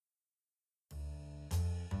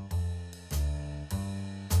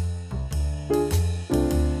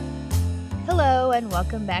and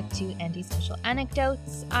welcome back to Antisocial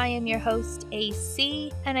Anecdotes. I am your host,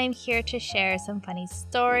 AC, and I'm here to share some funny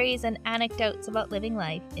stories and anecdotes about living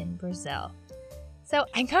life in Brazil. So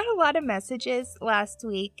I got a lot of messages last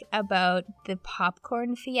week about the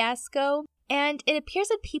popcorn fiasco, and it appears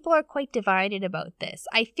that people are quite divided about this.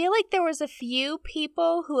 I feel like there was a few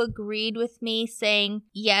people who agreed with me saying,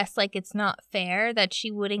 yes, like it's not fair that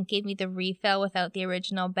she wouldn't give me the refill without the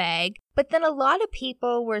original bag. But then a lot of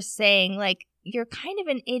people were saying, like, you're kind of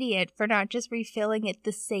an idiot for not just refilling it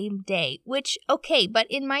the same day. Which, okay, but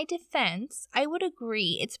in my defense, I would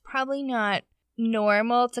agree it's probably not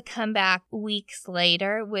normal to come back weeks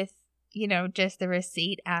later with just the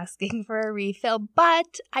receipt asking for a refill.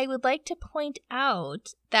 But I would like to point out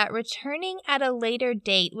that returning at a later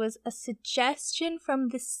date was a suggestion from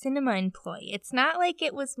the cinema employee. It's not like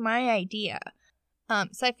it was my idea.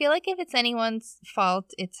 So I feel like if it's anyone's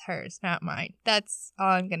fault, it's hers, not mine. That's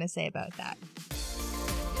all I'm going to say about that.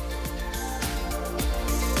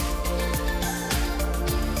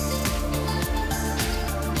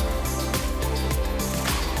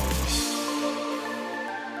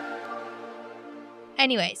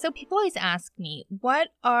 Anyway, so people always ask me, what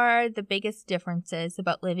are the biggest differences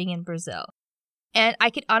about living in Brazil? And I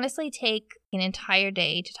could honestly take an entire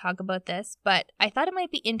day to talk about this, but I thought it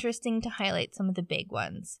might be interesting to highlight some of the big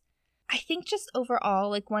ones. I think just overall,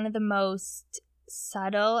 like one of the most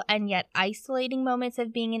subtle and yet isolating moments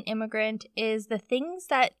of being an immigrant is the things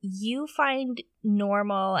that you find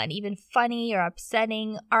normal and even funny or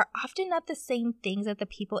upsetting are often not the same things that the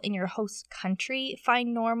people in your host country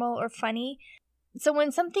find normal or funny. So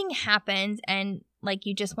when something happens and like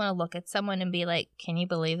you just want to look at someone and be like, can you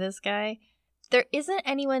believe this guy? There isn't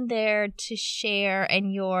anyone there to share in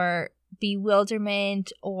your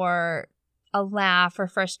bewilderment or a laugh or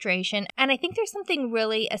frustration. And I think there's something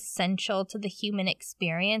really essential to the human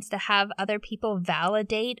experience to have other people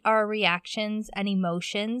validate our reactions and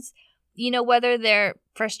emotions, whether they're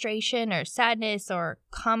frustration or sadness or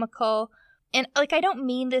comical. And I don't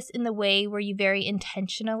mean this in the way where you very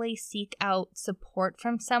intentionally seek out support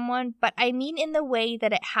from someone, but I mean in the way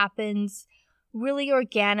that it happens really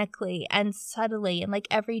organically and subtly in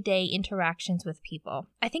everyday interactions with people.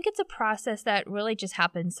 I think it's a process that really just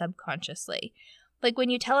happens subconsciously. Like when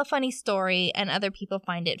you tell a funny story and other people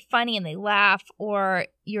find it funny and they laugh, or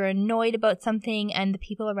you're annoyed about something and the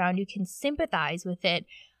people around you can sympathize with it,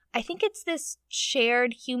 I think it's this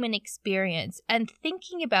shared human experience, and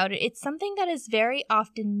thinking about it, it's something that is very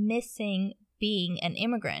often missing being an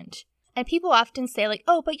immigrant. And people often say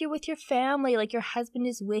oh, but you're with your family, your husband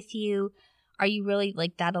is with you. Are you really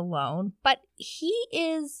that alone? But he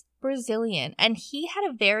is Brazilian, and he had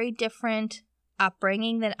a very different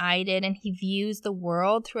upbringing than I did, and he views the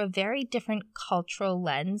world through a very different cultural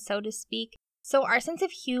lens, so to speak. So our sense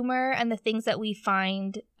of humor and the things that we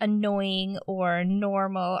find annoying or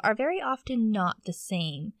normal are very often not the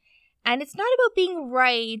same. And it's not about being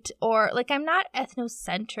right or I'm not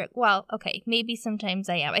ethnocentric. Well, okay, maybe sometimes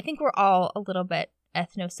I am. I think we're all a little bit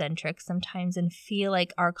ethnocentric sometimes and feel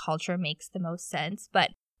like our culture makes the most sense.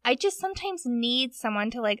 But I just sometimes need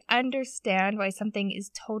someone to understand why something is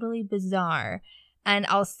totally bizarre. And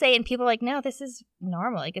I'll say, and people are like, no, this is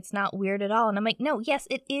normal. It's not weird at all. And I'm like, no, yes,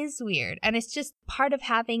 it is weird. And it's just part of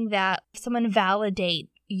having that someone validate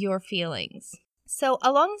your feelings. So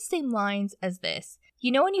along the same lines as this,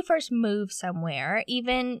 when you first move somewhere,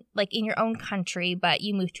 even in your own country, but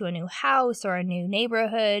you move to a new house or a new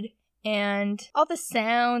neighborhood, and all the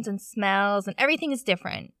sounds and smells and everything is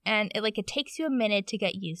different. And it takes you a minute to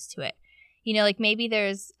get used to it. Maybe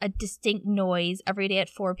there's a distinct noise every day at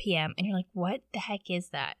 4 p.m. and you're like, what the heck is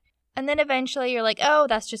that? And then eventually you're like, oh,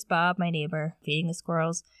 that's just Bob, my neighbor, feeding the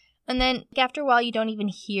squirrels. And then after a while, you don't even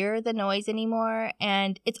hear the noise anymore.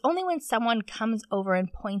 And it's only when someone comes over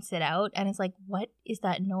and points it out and it's like, what is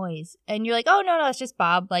that noise? And you're like, oh, no, it's just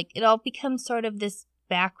Bob. It all becomes sort of this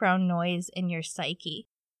background noise in your psyche.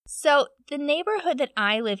 So the neighborhood that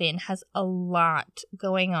I live in has a lot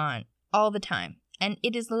going on all the time. And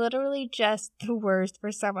it is literally just the worst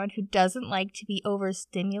for someone who doesn't like to be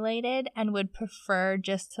overstimulated and would prefer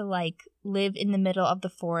just to live in the middle of the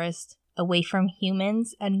forest away from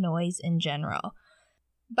humans and noise in general.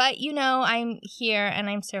 But I'm here and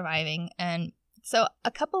I'm surviving. And so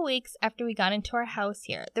a couple weeks after we got into our house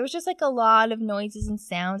here, there was just a lot of noises and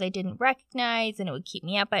sounds I didn't recognize, and it would keep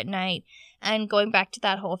me up at night. And going back to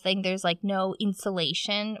that whole thing, there's no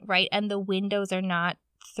insulation, right? And the windows are not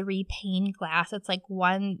 3-pane glass. It's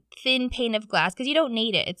one thin pane of glass because you don't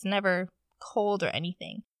need it. It's never cold or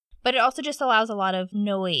anything. But it also just allows a lot of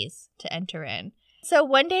noise to enter in. So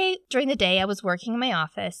one day during the day, I was working in my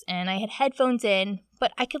office and I had headphones in,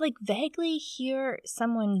 but I could vaguely hear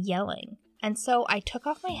someone yelling. And so I took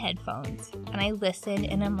off my headphones and I listened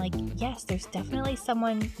and I'm like, yes, there's definitely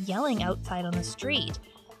someone yelling outside on the street,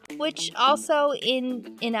 which also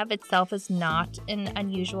in of itself is not an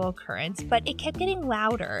unusual occurrence, but it kept getting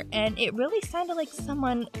louder and it really sounded like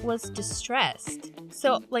someone was distressed.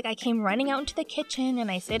 So I came running out into the kitchen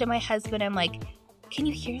and I say to my husband, I'm like, can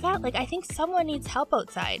you hear that? I think someone needs help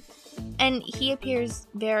outside. And he appears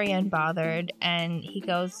very unbothered and he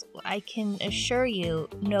goes, I can assure you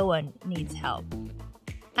no one needs help.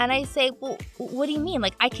 And I say, well, what do you mean?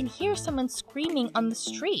 I can hear someone screaming on the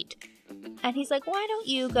street. And he's like, why don't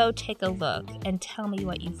you go take a look and tell me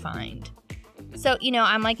what you find? So,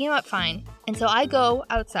 I'm like, you know what, fine. And so I go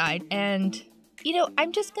outside and,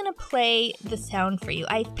 I'm just going to play the sound for you.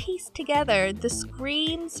 I've pieced together the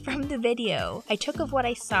screams from the video I took of what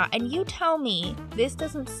I saw. And you tell me this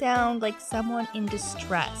doesn't sound like someone in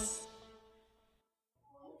distress.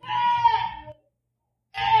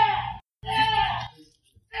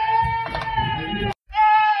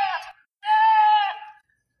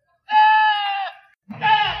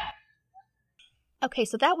 Okay,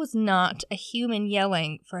 so that was not a human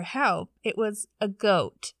yelling for help. It was a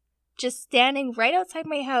goat just standing right outside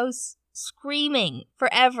my house screaming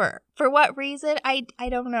forever. For what reason? I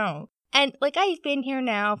don't know. And I've been here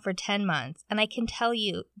now for 10 months and I can tell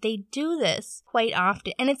you they do this quite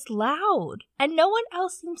often and it's loud and no one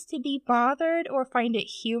else seems to be bothered or find it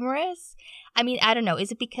humorous. I mean, I don't know.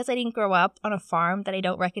 Is it because I didn't grow up on a farm that I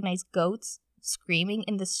don't recognize goats screaming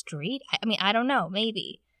in the street? I mean, I don't know.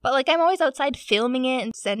 Maybe. But I'm always outside filming it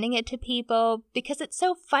and sending it to people because it's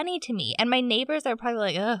so funny to me. And my neighbors are probably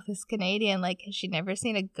like, oh, this Canadian, has she never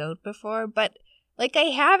seen a goat before? But I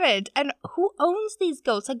haven't. And who owns these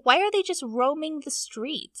goats? Why are they just roaming the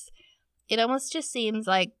streets? It almost just seems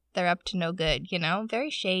like they're up to no good, very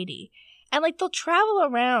shady. And they'll travel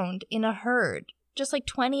around in a herd. Just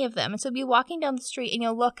 20 of them. And so you'll be walking down the street and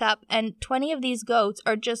you'll look up and 20 of these goats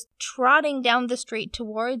are just trotting down the street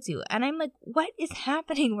towards you. And I'm like, what is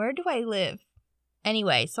happening? Where do I live?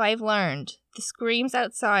 Anyway, so I've learned the screams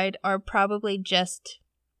outside are probably just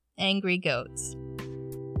angry goats.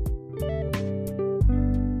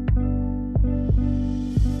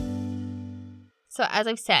 So as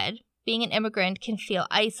I've said, being an immigrant can feel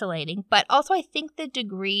isolating, but also I think the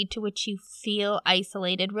degree to which you feel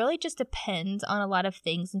isolated really just depends on a lot of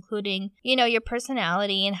things, including, your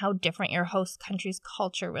personality and how different your host country's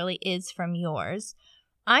culture really is from yours.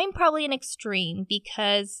 I'm probably an extreme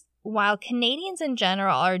because while Canadians in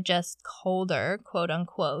general are just colder, quote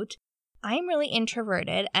unquote, I'm really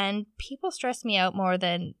introverted and people stress me out more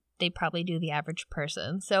than they probably do the average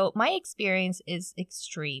person. So my experience is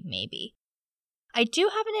extreme, maybe. I do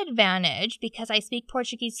have an advantage because I speak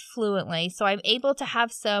Portuguese fluently, so I'm able to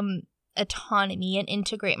have some autonomy and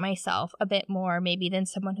integrate myself a bit more maybe than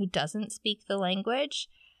someone who doesn't speak the language.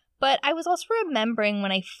 But I was also remembering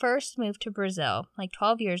when I first moved to Brazil,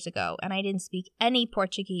 12 years ago, and I didn't speak any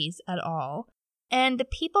Portuguese at all. And the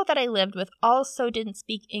people that I lived with also didn't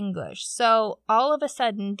speak English. So all of a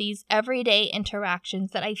sudden, these everyday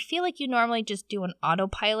interactions that I feel like you normally just do on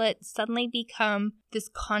autopilot suddenly become this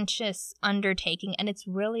conscious undertaking, and it's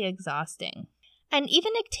really exhausting. And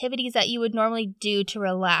even activities that you would normally do to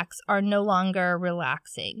relax are no longer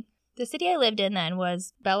relaxing. The city I lived in then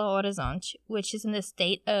was Belo Horizonte, which is in the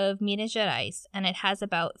state of Minas Gerais, and it has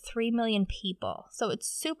about 3 million people. So it's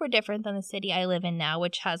super different than the city I live in now,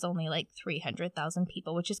 which has only 300,000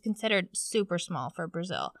 people, which is considered super small for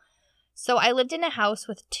Brazil. So I lived in a house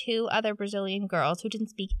with 2 other Brazilian girls who didn't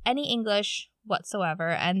speak any English whatsoever,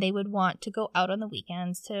 and they would want to go out on the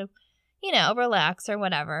weekends to, relax or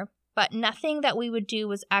whatever. But nothing that we would do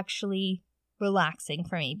was actually relaxing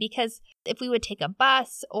for me, because if we would take a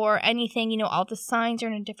bus or anything, all the signs are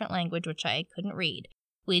in a different language, which I couldn't read.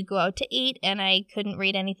 We'd go out to eat and I couldn't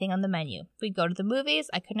read anything on the menu. We'd go to the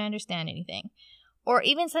movies, I couldn't understand anything. Or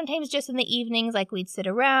even sometimes just in the evenings, we'd sit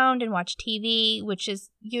around and watch TV, which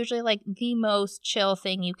is usually the most chill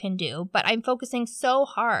thing you can do. But I'm focusing so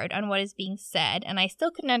hard on what is being said and I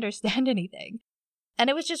still couldn't understand anything. And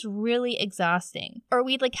it was just really exhausting. Or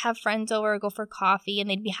we'd have friends over, go for coffee, and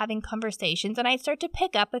they'd be having conversations. And I'd start to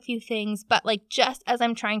pick up a few things. But just as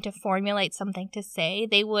I'm trying to formulate something to say,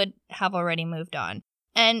 they would have already moved on.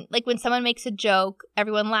 And when someone makes a joke,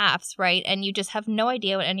 everyone laughs, right? And you just have no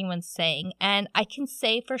idea what anyone's saying. And I can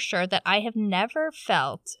say for sure that I have never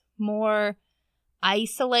felt more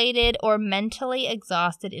isolated or mentally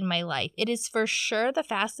exhausted in my life. It is for sure the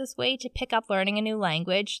fastest way to pick up learning a new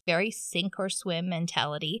language, very sink or swim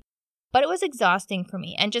mentality. But it was exhausting for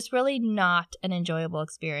me and just really not an enjoyable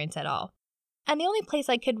experience at all. And the only place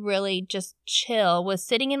I could really just chill was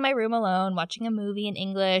sitting in my room alone, watching a movie in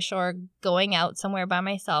English or going out somewhere by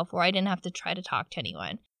myself where I didn't have to try to talk to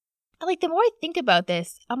anyone. And like, the more I think about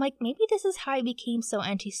this, I'm like, maybe this is how I became so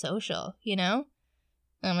antisocial, you know?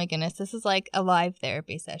 Oh my goodness, this is like a live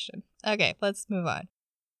therapy session. Okay, let's move on.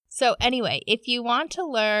 So anyway, if you want to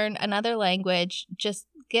learn another language, just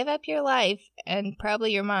give up your life and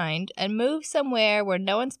probably your mind and move somewhere where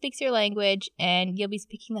no one speaks your language and you'll be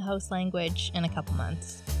speaking the host language in a couple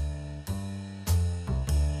months.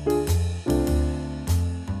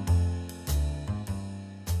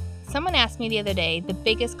 Someone asked me the other day the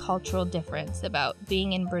biggest cultural difference about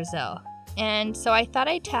being in Brazil. And so I thought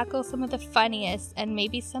I'd tackle some of the funniest and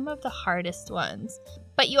maybe some of the hardest ones.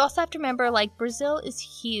 But you also have to remember, like, Brazil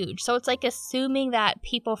is huge. So it's like assuming that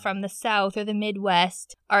people from the South or the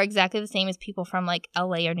Midwest are exactly the same as people from like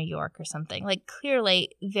LA or New York or something. Like,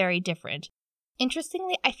 clearly very different.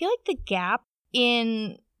 Interestingly, I feel like the gap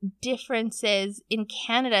in differences in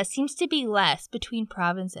Canada seems to be less between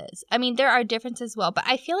provinces. I mean, there are differences as well, but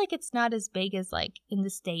I feel like it's not as big as like in the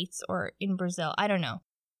States or in Brazil. I don't know.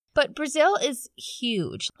 But Brazil is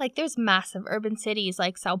huge. Like, there's massive urban cities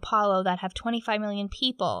like Sao Paulo that have 25 million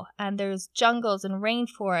people, and there's jungles and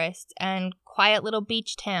rainforests and quiet little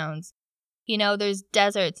beach towns. You know, there's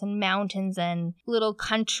deserts and mountains and little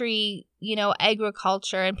country, you know,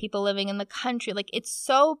 agriculture and people living in the country. Like, it's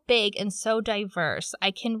so big and so diverse.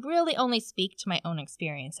 I can really only speak to my own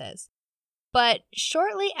experiences. But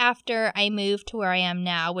shortly after I moved to where I am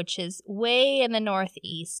now, which is way in the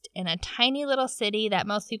Northeast, in a tiny little city that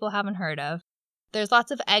most people haven't heard of, there's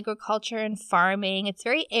lots of agriculture and farming. It's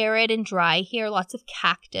very arid and dry here, lots of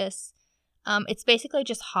cactus. It's basically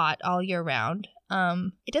just hot all year round.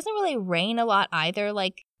 It doesn't really rain a lot either.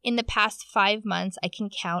 Like, in the past 5 months, I can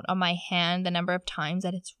count on my hand the number of times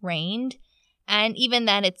that it's rained. And even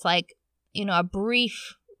then, it's like, you know, a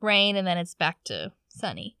brief rain and then it's back to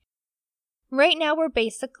sunny. Right now, we're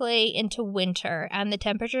basically into winter, and the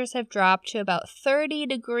temperatures have dropped to about 30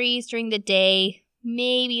 degrees during the day,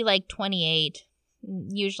 maybe like 28,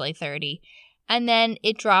 usually 30. And then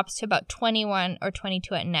it drops to about 21 or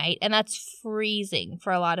 22 at night, and that's freezing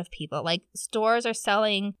for a lot of people. Like, stores are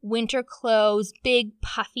selling winter clothes, big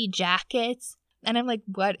puffy jackets, and I'm like,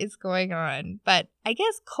 what is going on? But I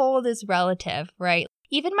guess cold is relative, right?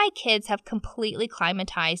 Even my kids have completely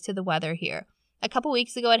climatized to the weather here. A couple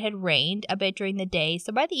weeks ago, it had rained a bit during the day,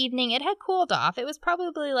 so by the evening, it had cooled off. It was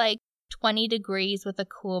probably like 20 degrees with a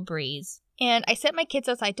cool breeze. And I sent my kids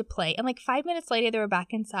outside to play, and like 5 minutes later, they were back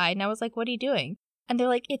inside, and I was like, what are you doing? And they're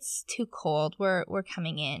like, it's too cold. We're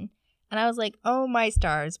coming in. And I was like, oh my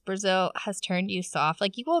stars, Brazil has turned you soft.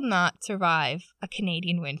 Like, you will not survive a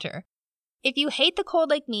Canadian winter. If you hate the cold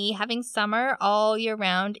like me, having summer all year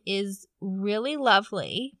round is really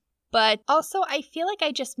lovely. But also, I feel like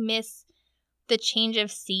I just miss the change of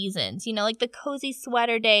seasons, you know, like the cozy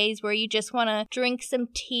sweater days where you just want to drink some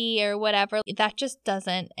tea or whatever. That just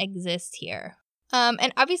doesn't exist here.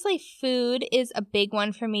 And obviously food is a big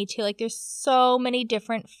one for me too. Like, there's so many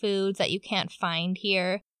different foods that you can't find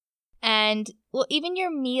here. And well, even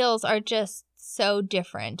your meals are just so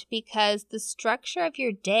different because the structure of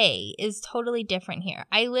your day is totally different here.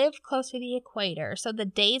 I live close to the equator, so the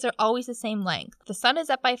days are always the same length. The sun is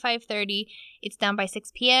up by 5:30, it's down by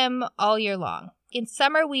 6 p.m. all year long. In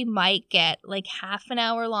summer, we might get like half an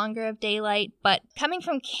hour longer of daylight, but coming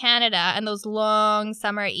from Canada and those long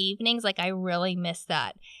summer evenings, like, I really miss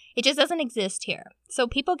that. It just doesn't exist here. So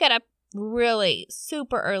people get up really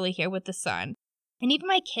super early here with the sun. And even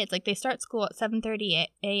my kids, like, they start school at 7:30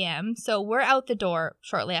 a.m., so we're out the door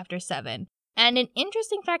shortly after 7. And an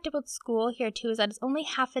interesting fact about school here, too, is that it's only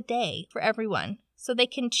half a day for everyone. So they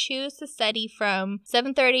can choose to study from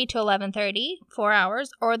 7:30 to 11:30, 4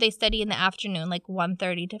 hours, or they study in the afternoon, like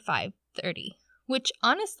 1:30 to 5:30, which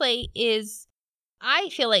honestly is, I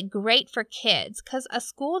feel like, great for kids because a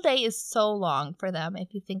school day is so long for them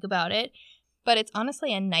if you think about it. But it's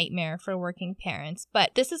honestly a nightmare for working parents.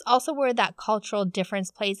 But this is also where that cultural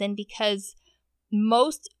difference plays in because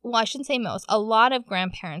I shouldn't say most, a lot of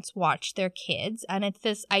grandparents watch their kids. And it's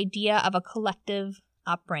this idea of a collective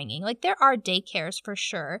upbringing. Like, there are daycares for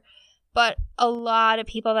sure. But a lot of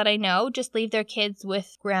people that I know just leave their kids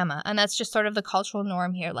with grandma. And that's just sort of the cultural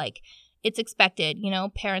norm here. Like, it's expected, you know,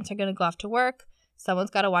 parents are going to go off to work.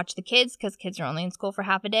 Someone's got to watch the kids because kids are only in school for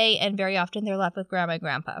half a day. And very often they're left with grandma and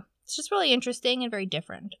grandpa. It's just really interesting and very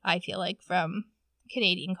different, I feel like, from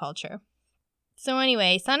Canadian culture. So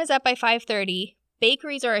anyway, sun is up by 5:30.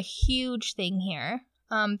 Bakeries are a huge thing here.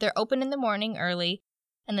 They're open in the morning early.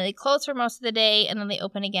 and then they close for most of the day, and then they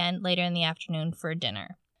open again later in the afternoon for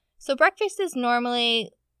dinner. So breakfast is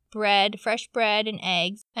normally bread, fresh bread and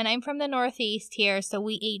eggs, and I'm from the Northeast here, so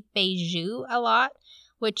we eat beiju a lot,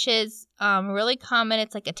 which is really common.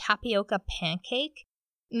 It's like a tapioca pancake.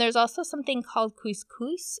 And there's also something called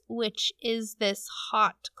couscous, which is this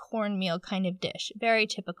hot cornmeal kind of dish, very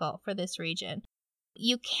typical for this region.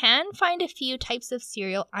 You can find a few types of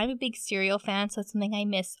cereal. I'm a big cereal fan, so it's something I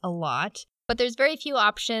miss a lot. But there's very few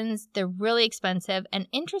options. They're really expensive. And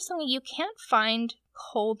interestingly, you can't find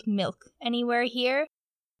cold milk anywhere here.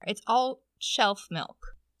 It's all shelf milk.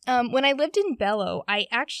 When I lived in Bello, I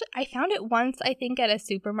found it once, I think, at a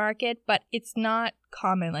supermarket, but it's not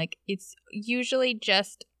common. Like, it's usually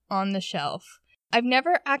just on the shelf. I've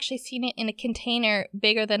never actually seen it in a container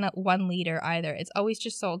bigger than 1 liter either. It's always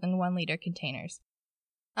just sold in 1 liter containers.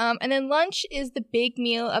 And then lunch is the big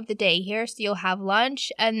meal of the day here. So you'll have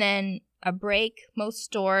lunch and then a break. Most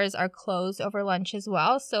stores are closed over lunch as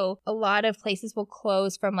well. So a lot of places will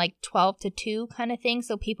close from like 12 to 2 kind of thing.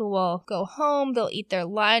 So people will go home, they'll eat their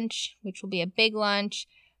lunch, which will be a big lunch.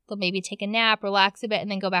 They'll maybe take a nap, relax a bit,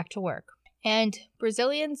 and then go back to work. And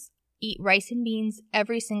Brazilians eat rice and beans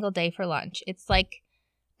every single day for lunch. It's like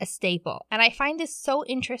a staple. And I find this so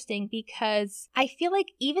interesting because I feel like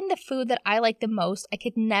even the food that I like the most, I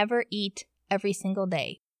could never eat every single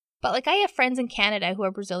day. But like I have friends in Canada who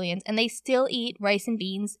are Brazilians and they still eat rice and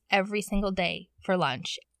beans every single day for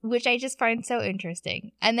lunch, which I just find so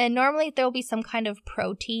interesting. And then normally there'll be some kind of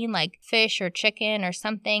protein like fish or chicken or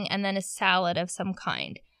something, and then a salad of some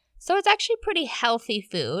kind. So it's actually pretty healthy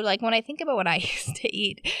food. Like when I think about what I used to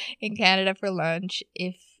eat in Canada for lunch,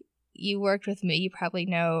 if you worked with me, you probably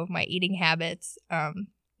know my eating habits.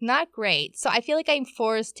 Not great. So I feel like I'm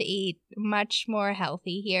forced to eat much more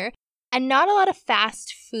healthy here. And not a lot of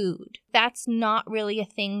fast food. That's not really a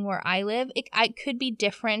thing where I live. It could be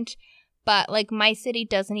different, but like my city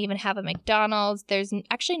doesn't even have a McDonald's.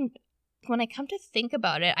 Actually, when I come to think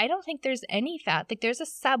about it, I don't think there's any like there's a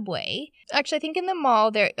Subway. Actually, I think in the mall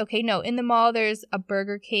in the mall there's a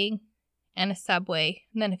Burger King and a Subway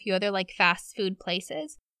and then a few other like fast food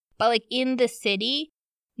places. But like in the city,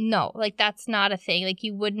 no, like that's not a thing. Like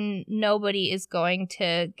nobody is going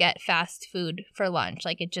to get fast food for lunch.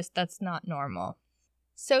 Like that's not normal.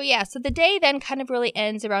 So yeah, so the day then kind of really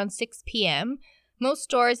ends around 6 p.m. Most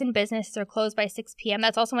stores and businesses are closed by 6 p.m.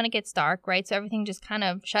 That's also when it gets dark, right? So everything just kind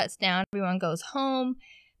of shuts down. Everyone goes home.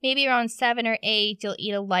 Maybe around 7 or 8, you'll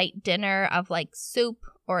eat a light dinner of like soup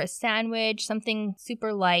or a sandwich, something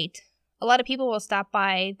super light. A lot of people will stop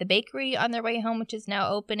by the bakery on their way home, which is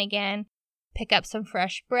now open again, pick up some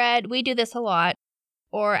fresh bread. We do this a lot.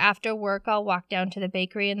 Or after work, I'll walk down to the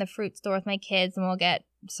bakery and the fruit store with my kids and we'll get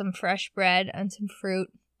some fresh bread and some fruit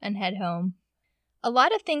and head home. A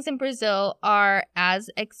lot of things in Brazil are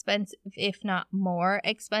as expensive, if not more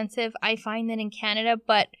expensive, I find, than in Canada,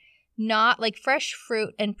 but not like fresh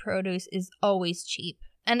fruit and produce is always cheap.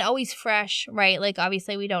 And always fresh, right? Like,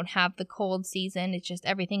 obviously, we don't have the cold season. It's just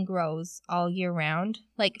everything grows all year round.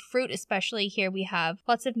 Like, fruit, especially here, we have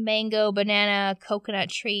lots of mango, banana,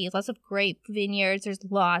 coconut trees, lots of grape vineyards. There's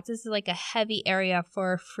lots. This is like a heavy area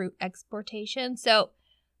for fruit exportation. So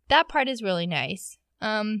that part is really nice.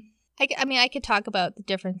 I could talk about the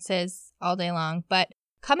differences all day long, but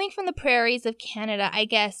coming from the prairies of Canada, I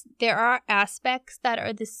guess there are aspects that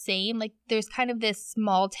are the same. Like, there's kind of this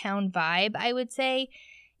small town vibe, I would say.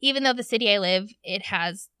 Even though the city I live, it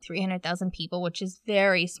has 300,000 people, which is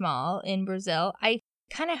very small in Brazil. I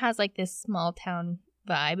kind of has like this small town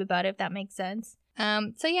vibe about it, if that makes sense.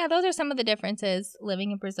 So yeah, those are some of the differences living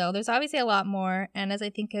in Brazil. There's obviously a lot more, and as I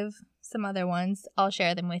think of some other ones, I'll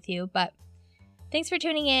share them with you. But thanks for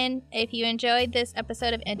tuning in. If you enjoyed this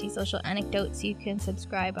episode of Antisocial Anecdotes, you can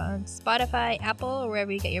subscribe on Spotify, Apple, or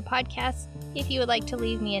wherever you get your podcasts. If you would like to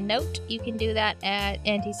leave me a note, you can do that at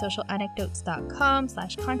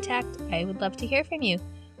antisocialanecdotes.com/contact. I would love to hear from you.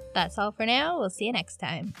 That's all for now. We'll see you next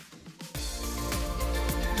time.